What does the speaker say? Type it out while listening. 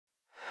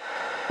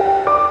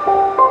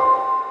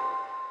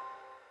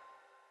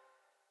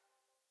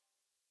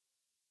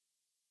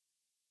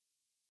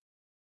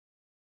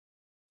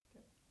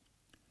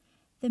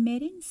The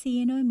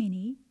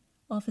medinCNOmini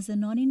offers a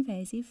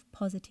non-invasive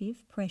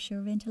positive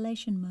pressure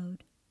ventilation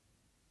mode.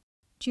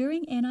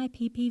 During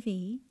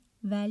NIPPV,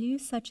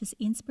 values such as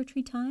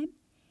inspiratory time,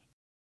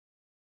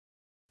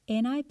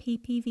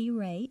 NIPPV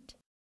rate,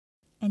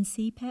 and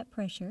CPAP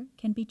pressure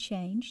can be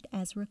changed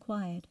as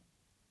required.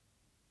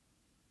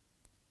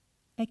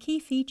 A key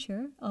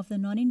feature of the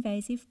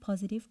non-invasive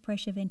positive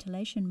pressure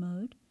ventilation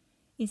mode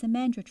is a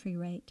mandatory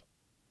rate,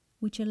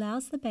 which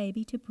allows the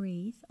baby to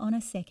breathe on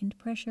a second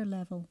pressure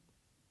level.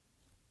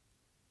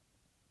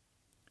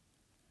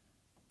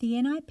 The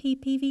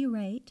NIPPV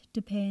rate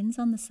depends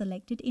on the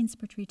selected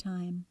inspiratory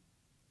time.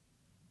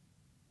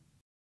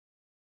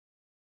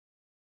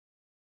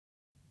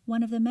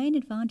 One of the main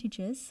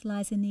advantages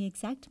lies in the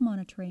exact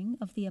monitoring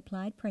of the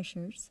applied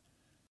pressures,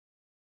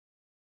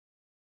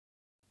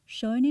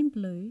 shown in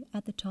blue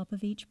at the top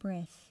of each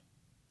breath.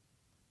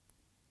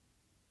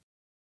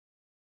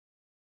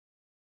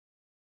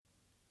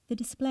 The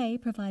display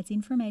provides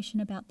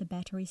information about the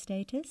battery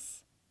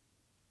status,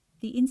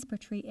 the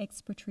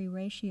inspiratory-expiratory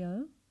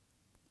ratio,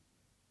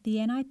 the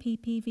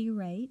NIPPV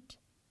rate,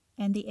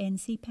 and the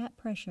NCPAP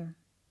pressure.